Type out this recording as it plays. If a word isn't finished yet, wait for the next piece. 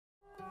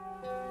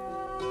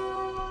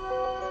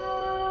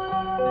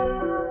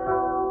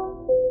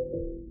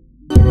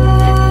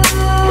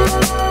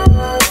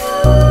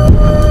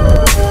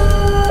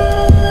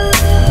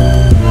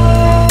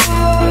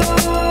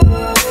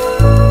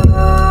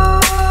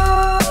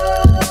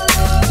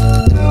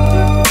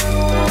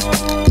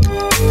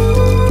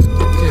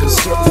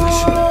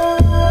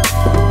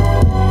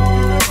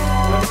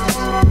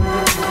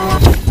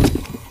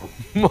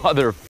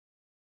Mother.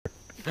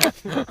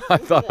 I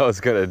thought I was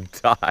gonna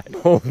die.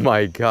 Oh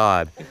my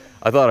God.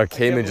 I thought I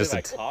came in just.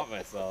 I caught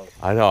myself.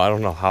 I know. I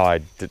don't know how I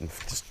didn't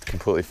just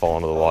completely fall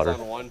into the water.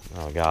 On one.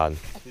 Oh God.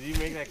 Did you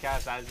make that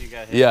cast as you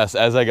got hit? Yes,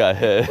 as I got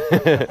hit. I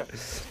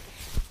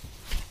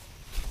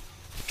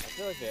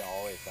feel like they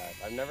always have.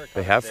 I've never caught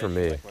They have fish for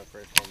me. like my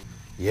first one.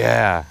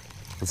 Yeah.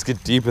 Let's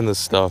get deep in this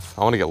stuff.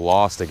 I want to get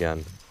lost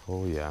again.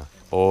 Oh yeah.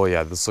 Oh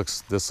yeah. This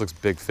looks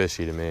big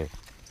fishy to me.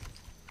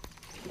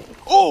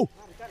 Oh!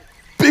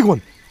 Big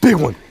one! Big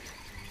one!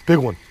 Big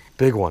one!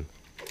 Big one!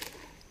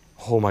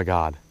 Oh my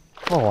God.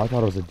 Oh, I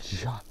thought it was a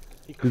shot.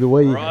 Dude, the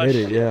way you hit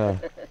it, yeah.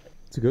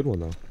 It's a good one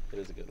though. It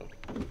is a good one.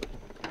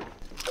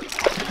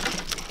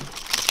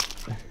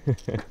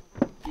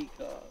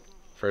 Peacock.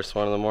 First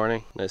one of the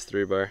morning. Nice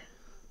 3-bar.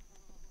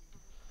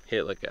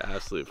 Hit like an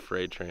absolute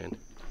freight train.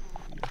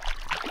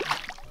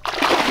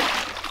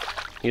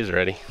 He's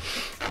ready.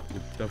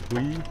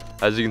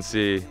 As you can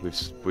see,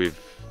 we've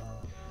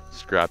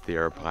scrapped the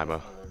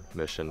Arapaima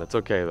mission. That's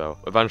okay though.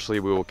 Eventually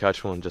we will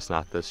catch one, just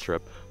not this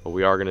trip. What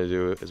we are gonna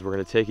do is we're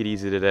gonna take it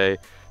easy today,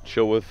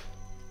 chill with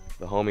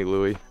the homie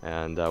Louie,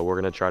 and we're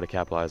gonna try to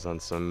capitalize on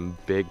some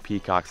big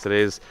peacocks.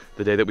 Today's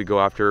the day that we go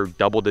after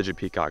double-digit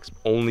peacocks.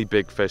 Only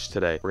big fish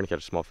today. We're gonna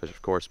catch small fish,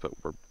 of course, but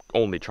we're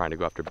only trying to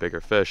go after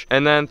bigger fish.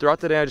 And then throughout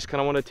the day, I just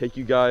kind of want to take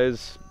you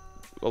guys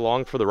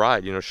along for the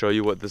ride, you know, show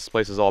you what this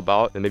place is all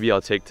about. And maybe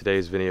I'll take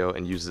today's video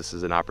and use this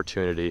as an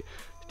opportunity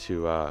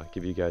to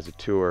give you guys a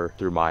tour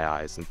through my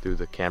eyes and through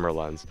the camera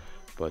lens.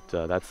 But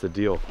that's the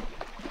deal.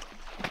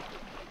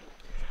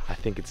 I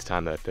think it's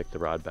time that I pick the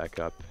rod back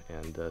up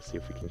and see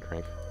if we can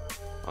crank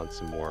on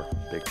some more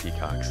big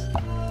peacocks.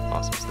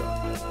 Awesome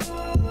stuff.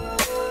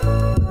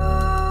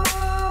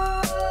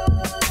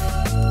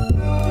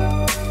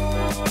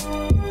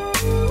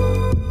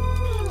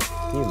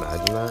 Can you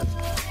imagine that?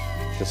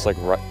 Just like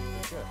right.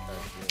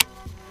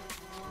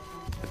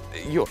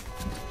 Yo.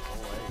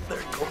 There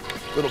you go.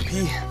 Little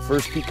pea.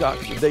 First peacock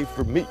of the day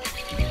for me.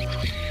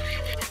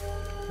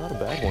 Not a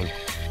bad one.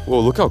 Whoa,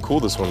 look how cool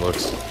this one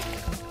looks.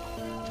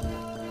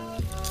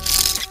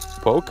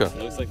 Poca. It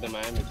looks like the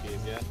Miami peas,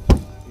 yeah?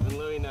 Even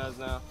Louie knows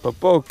now.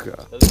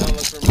 Poca. Doesn't that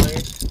look familiar?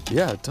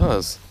 Yeah, it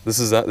does. This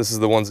is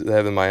the ones that they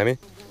have in Miami. I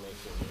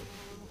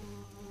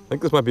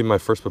think this might be my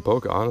first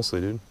Poca, honestly,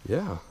 dude.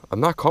 Yeah, I've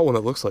not caught one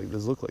that looks like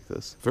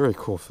this. Very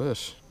cool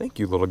fish. Thank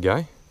you, little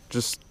guy.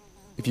 Just,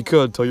 if you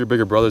could, tell your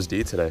bigger brothers to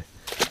eat today.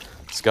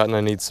 Scott and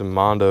I need some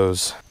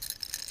Mondos.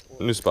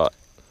 New spot.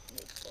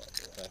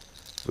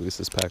 Louis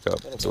says pack up,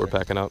 so we're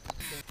packing up.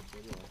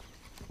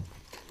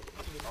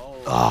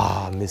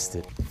 Ah, oh, missed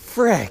it.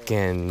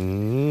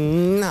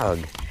 Frickin'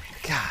 nug.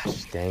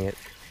 Gosh, dang it.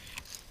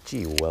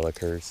 Gee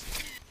willikers.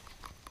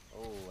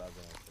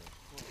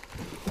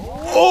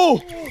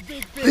 Oh!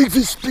 Big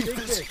fish, big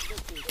fish,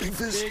 big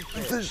fish,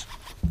 big fish,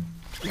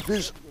 big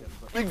fish,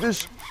 big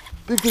fish,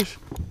 big fish,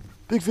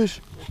 big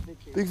fish,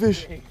 big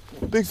fish,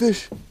 big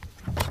fish,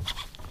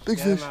 big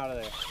fish.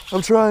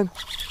 I'm trying.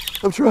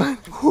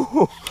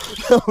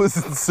 That was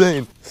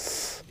insane.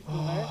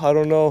 Oh, I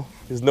don't know.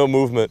 There's no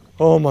movement.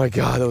 Oh my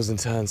God, that was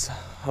intense.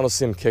 I don't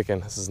see him kicking.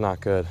 This is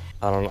not good.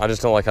 I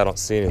just don't like I don't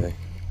see anything.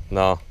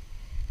 No.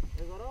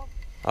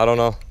 I don't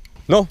know.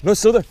 No, it's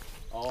still there.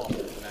 Oh,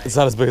 nice. It's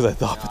not as big as I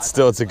thought, but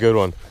still, it's a good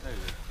one.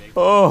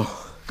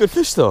 Oh, good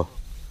fish though.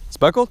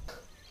 Speckled?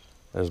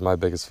 There's my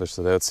biggest fish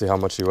today. Let's see how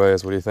much he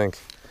weighs. What do you think?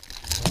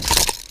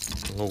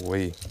 Oh,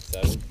 wait.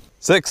 7?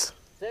 6.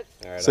 6?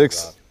 All right,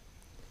 6.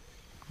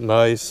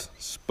 Nice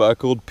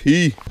speckled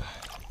pea.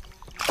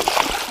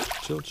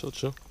 Chill.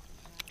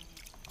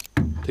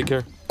 Take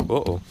care.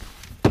 Uh-oh.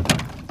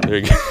 There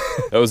you go.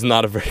 That was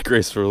not a very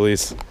graceful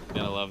release.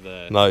 Gotta love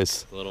the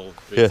nice. Little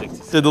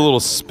 360 yeah, did the little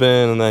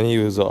spin and then he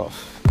was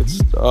off. Good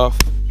stuff.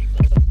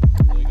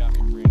 Really got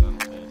me free on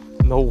the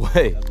fish. No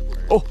way.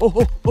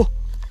 Oh.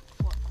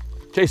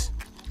 Chase.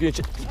 Get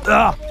a chase.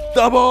 Ah,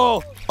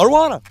 double.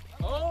 Arowana.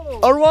 Oh.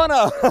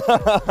 Arowana.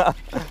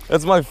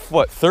 That's my,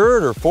 what,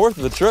 3rd or 4th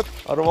of the trip?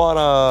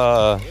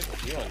 Arowana.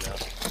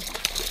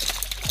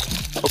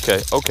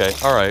 Okay.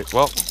 All right.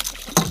 Well,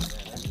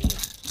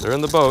 they're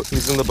in the boat.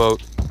 He's in the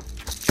boat.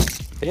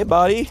 Hey,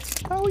 buddy.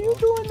 How are you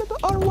doing, the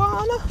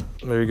Arowana?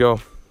 There you go.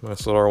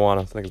 Nice little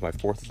Arowana. I think it's my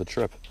 4th of the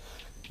trip.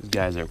 These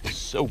guys are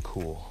so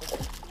cool.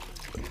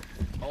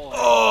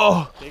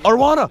 Oh,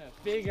 Arowana.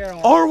 Big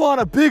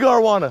Arowana. Big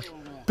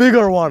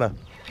Arowana.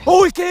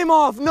 Oh, it came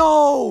off.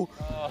 No.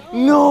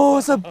 No,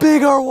 it's a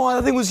big Arowana.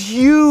 That thing was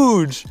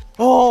huge.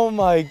 Oh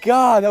my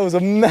God, that was a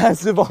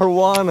massive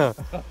Arowana.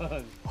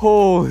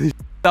 Holy.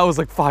 That was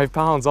like 5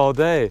 pounds all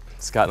day.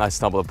 Scott and I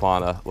stumbled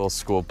upon a little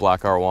school of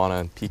black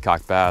Arowana and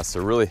peacock bass.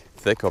 They're really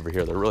thick over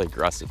here. They're really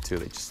aggressive too.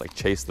 They just like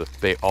chase the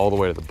bait all the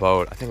way to the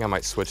boat. I think I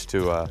might switch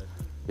to,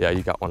 yeah,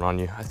 you got one on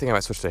you. I think I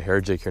might switch to a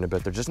hair jig here in a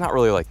bit. They're just not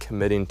really like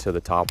committing to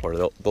the top water.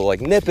 They'll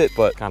like nip it,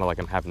 but kind of like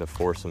I'm having to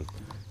force them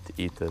to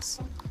eat this.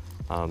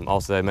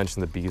 Also, I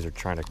mentioned the bees are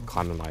trying to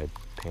climb in my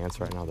pants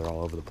right now. They're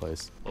all over the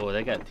place. Oh,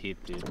 they got teeth,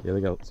 dude. Yeah,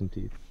 they got some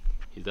teeth.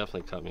 He's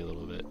definitely cut me a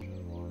little bit.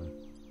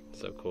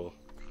 So cool.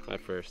 My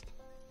first.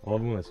 All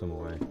of them I swim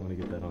away. I want to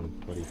get that on,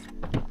 buddy.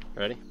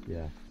 Ready?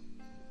 Yeah.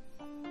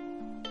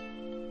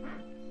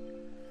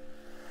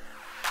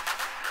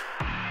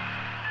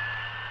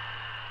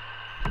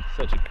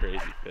 Such a crazy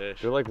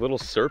fish. They're like little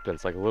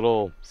serpents, like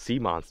little sea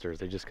monsters.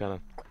 They just kind of,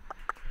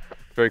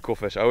 very cool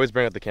fish. I always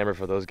bring out the camera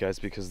for those guys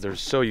because they're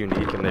so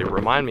unique and they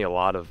remind me a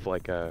lot of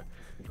like a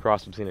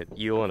cross between an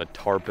eel and a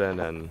tarpon,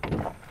 and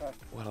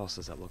what else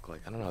does that look like?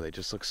 I don't know, they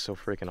just look so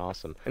freaking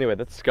awesome. Anyway,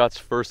 that's Scott's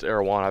first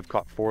arowana. I've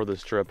caught 4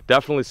 this trip.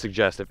 Definitely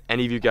suggest if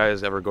any of you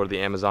guys ever go to the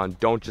Amazon,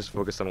 don't just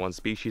focus on one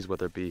species,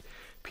 whether it be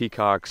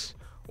peacocks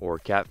or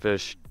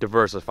catfish.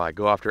 Diversify,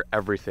 go after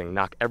everything,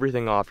 knock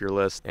everything off your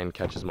list and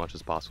catch as much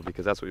as possible,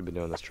 because that's what we've been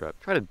doing this trip.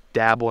 Try to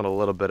dabble in a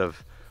little bit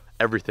of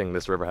everything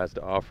this river has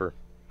to offer.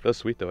 That's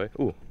sweet though, eh?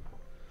 Ooh,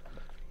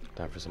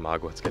 time for some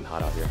agua. It's getting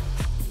hot out here.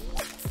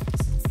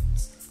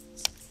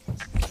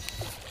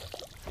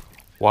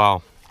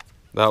 Wow,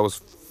 that was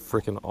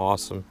freaking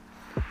awesome.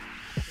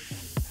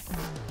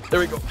 There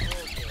we go.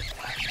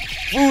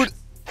 Food.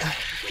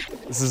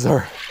 This is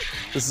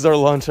our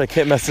lunch. I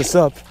can't mess this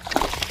up.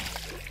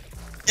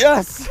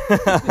 Yes.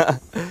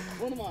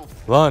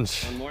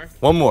 Lunch. One more?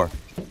 One more.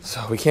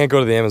 So we can't go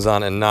to the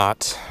Amazon and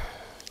not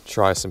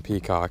try some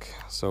peacock.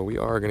 So we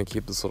are gonna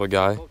keep this little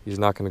guy. He's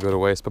not gonna go to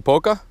waste.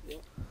 Papoka?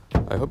 Yep.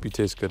 I hope you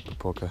taste good,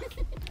 Papoka.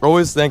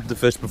 Always thank the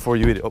fish before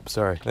you eat it. Oh,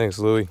 sorry. Thanks,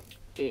 Louie.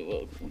 You're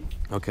welcome.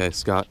 Okay,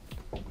 Scott,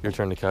 your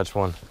turn to catch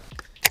one.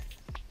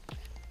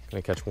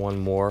 Gonna catch one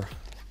more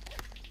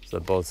so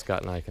that both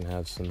Scott and I can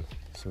have some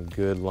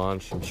good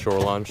lunch, some shore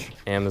lunch,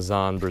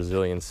 Amazon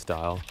Brazilian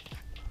style.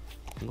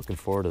 I'm looking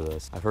forward to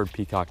this. I've heard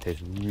peacock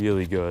tastes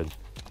really good.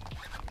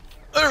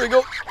 There we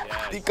go.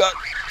 Yes. Peacock.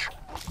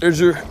 There's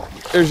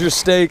your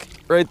steak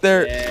right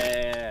there.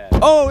 Yeah.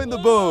 Oh, in the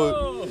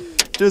boat.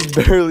 Just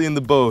barely in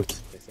the boat.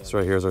 This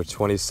right here is our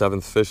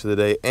 27th fish of the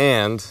day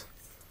and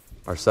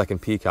our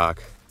second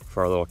peacock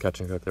for our little catch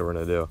and cook that we're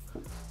gonna do.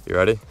 You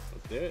ready?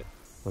 Let's do it.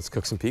 Let's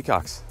cook some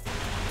peacocks.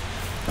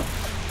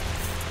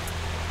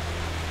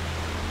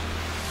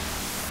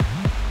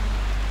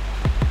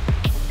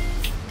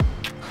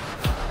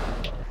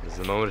 This is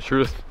the moment of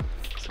truth.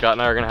 Scott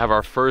and I are gonna have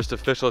our first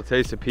official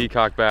taste of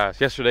peacock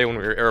bass. Yesterday when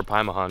we were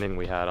Arapaima hunting,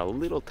 we had a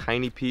little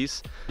tiny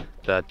piece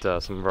that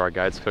some of our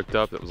guides cooked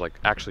up that was like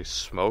actually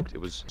smoked. It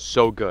was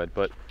so good,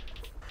 but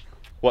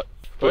what?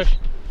 Push.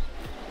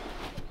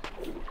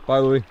 Bye,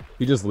 Louie.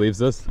 He just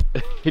leaves us.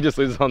 He just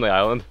leaves us on the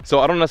island. So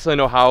I don't necessarily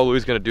know how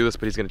Louie's gonna do this,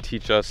 but he's gonna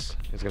teach us.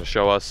 He's gonna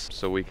show us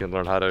so we can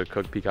learn how to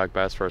cook peacock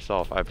bass for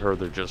ourselves. I've heard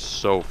they're just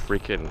so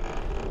freaking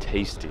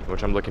tasty,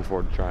 which I'm looking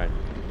forward to trying.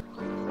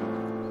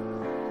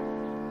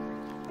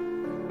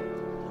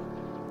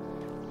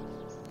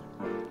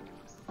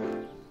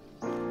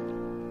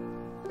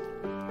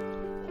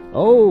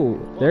 Oh,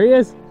 there he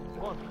is.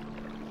 Come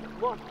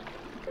on.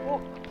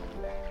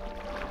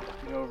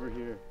 Get over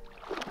here.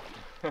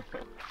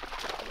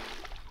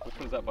 Which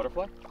one's that,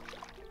 butterfly?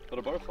 Is that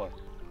a butterfly?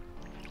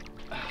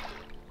 I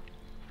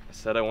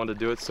said I wanted to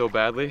do it so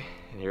badly,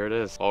 and here it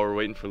is. While we're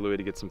waiting for Louie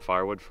to get some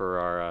firewood for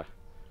our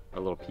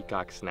little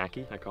peacock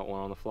snacky, I caught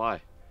one on the fly.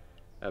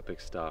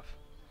 Epic stuff.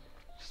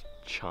 Just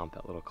chomp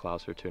that little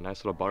clouser too.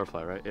 Nice little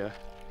butterfly, right? Yeah.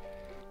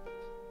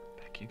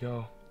 Back you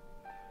go.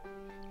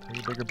 Tell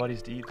your bigger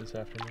buddies to eat this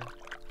afternoon.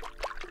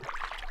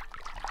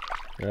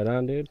 Right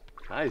on, dude.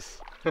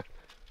 Nice.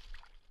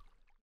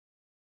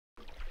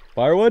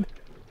 Firewood?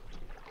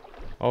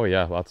 Oh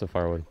yeah, lots of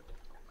firewood.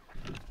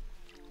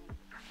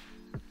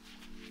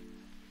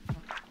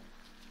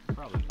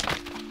 Probably.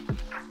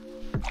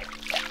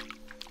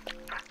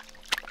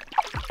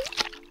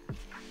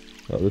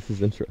 Oh, this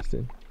is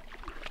interesting.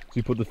 So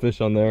you put the fish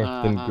on there,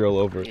 then grill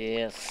over it.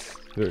 Yes.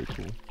 Very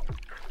cool.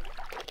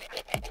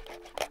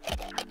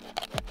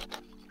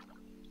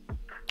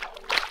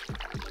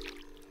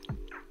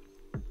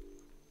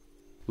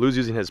 Lou's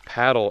using his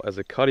paddle as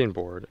a cutting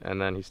board, and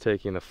then he's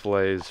taking the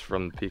fillets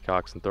from the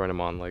peacocks and throwing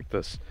them on like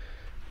this.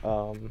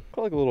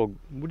 Like a little,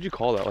 what'd you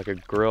call that? Like a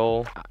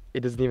grill? It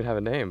doesn't even have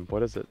a name.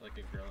 What is it? Like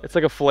a grill. It's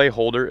like a fillet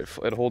holder.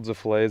 It holds the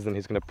fillets, then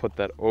he's gonna put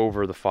that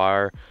over the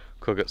fire,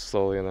 cook it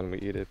slowly, and then we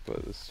eat it. But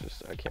it's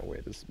just, I can't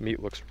wait. This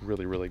meat looks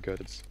really, really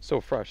good. It's so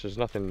fresh. There's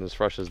nothing as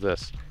fresh as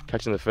this.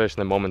 Catching the fish,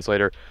 and then moments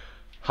later,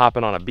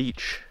 hopping on a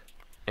beach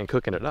and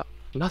cooking it up.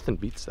 Nothing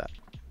beats that.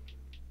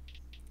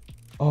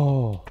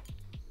 Oh.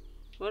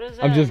 What is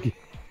that? I'm just kidding.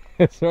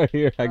 It's right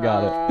here. I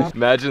got it.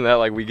 Imagine that,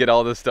 like we get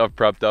all this stuff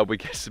prepped up, we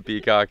catch the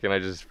peacock, and I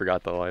just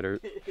forgot the lighter.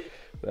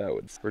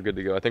 We're good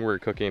to go. I think we're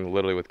cooking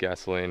literally with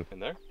gasoline.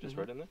 In there? Just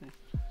right in there?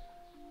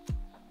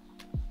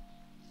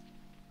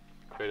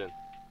 Right in.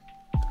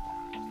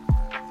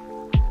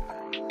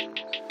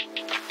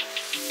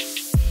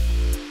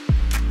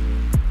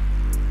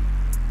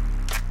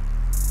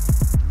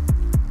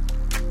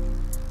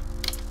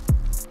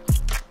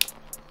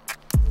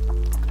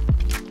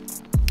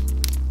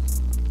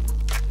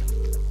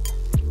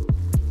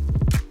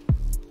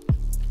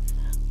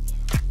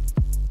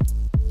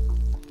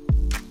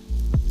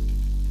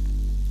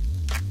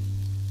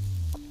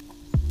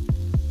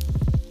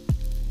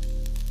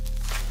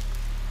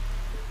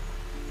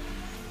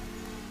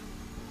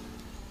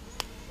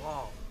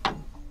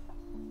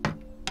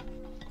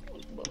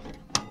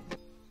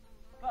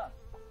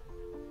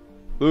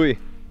 Louis,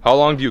 how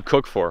long do you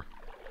cook for?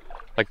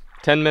 Like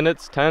 10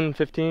 minutes, 10,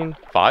 15,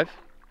 5?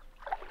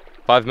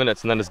 5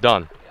 minutes and then it's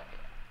done.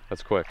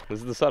 That's quick. This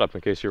is the setup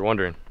in case you're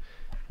wondering.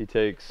 He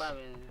takes a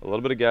little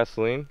bit of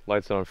gasoline,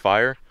 lights it on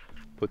fire,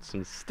 puts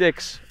some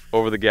sticks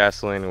over the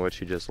gasoline in which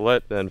he just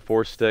lit, then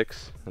 4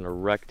 sticks in a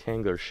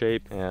rectangular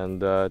shape, and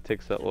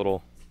takes that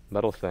little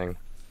metal thing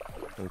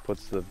and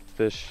puts the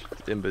fish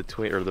in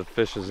between, or the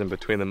fish is in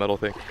between the metal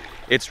thing.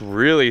 It's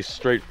really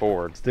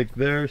straightforward. Stick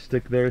there,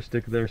 stick there,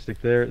 stick there,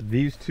 stick there.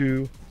 These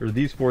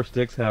 4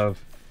 sticks have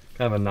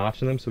kind of a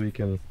notch in them so we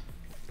can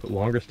put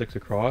longer sticks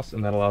across,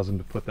 and that allows him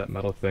to put that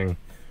metal thing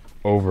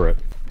over it,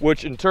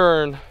 which in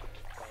turn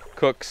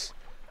cooks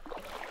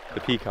the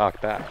peacock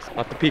bass.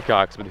 Not the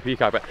peacocks, but the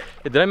peacock bass.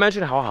 Did I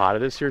mention how hot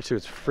it is here too?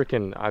 It's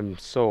freaking, I'm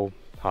so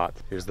hot.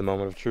 Here's the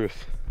moment of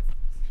truth.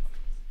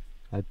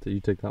 You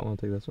take that one, I'll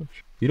take this one.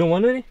 You don't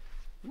want any?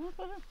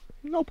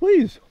 No,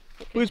 please.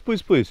 Please,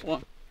 please, please.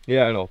 What?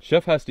 Yeah, I know.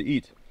 Chef has to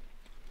eat.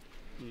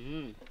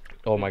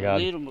 Oh my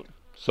God.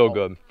 So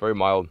good. Very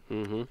mild.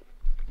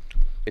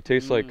 It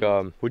tastes like,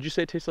 would you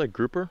say it tastes like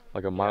grouper?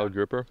 Like a mild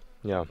grouper?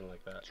 Yeah,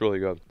 like that. It's really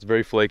good. It's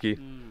very flaky,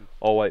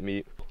 all white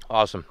meat.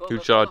 Awesome.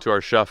 Huge shout out to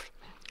our chef,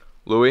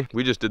 Louis.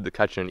 We just did the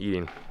catching and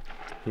eating.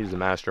 He's the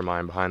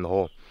mastermind behind the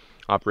whole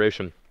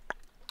operation.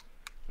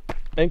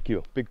 Thank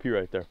you. Big P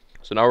right there.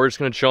 So now we're just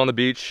gonna chill on the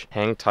beach,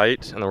 hang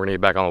tight, and then we're gonna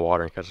get back on the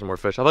water and catch some more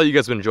fish. I thought you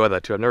guys would enjoy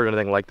that too. I've never done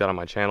anything like that on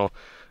my channel.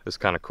 It's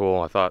kind of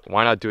cool. I thought,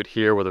 why not do it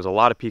here where there's a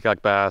lot of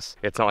peacock bass?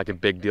 It's not like a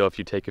big deal if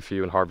you take a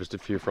few and harvest a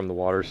few from the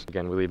waters.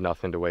 Again, we leave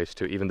nothing to waste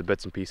too. Even the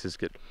bits and pieces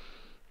get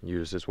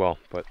used as well.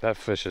 But that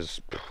fish is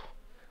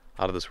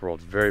out of this world.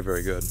 Very,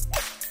 very good.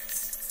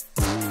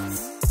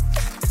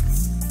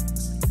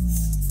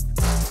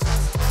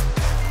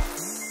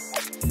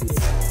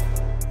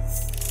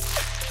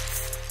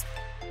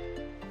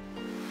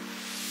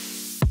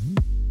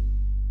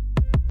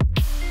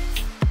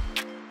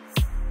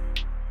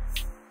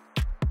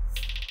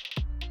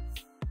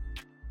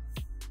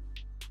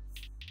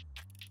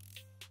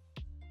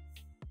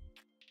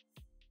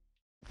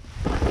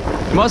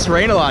 It must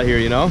rain a lot here,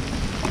 you know?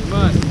 It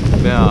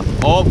must. Yeah.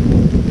 Oh,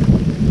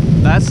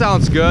 that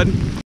sounds good.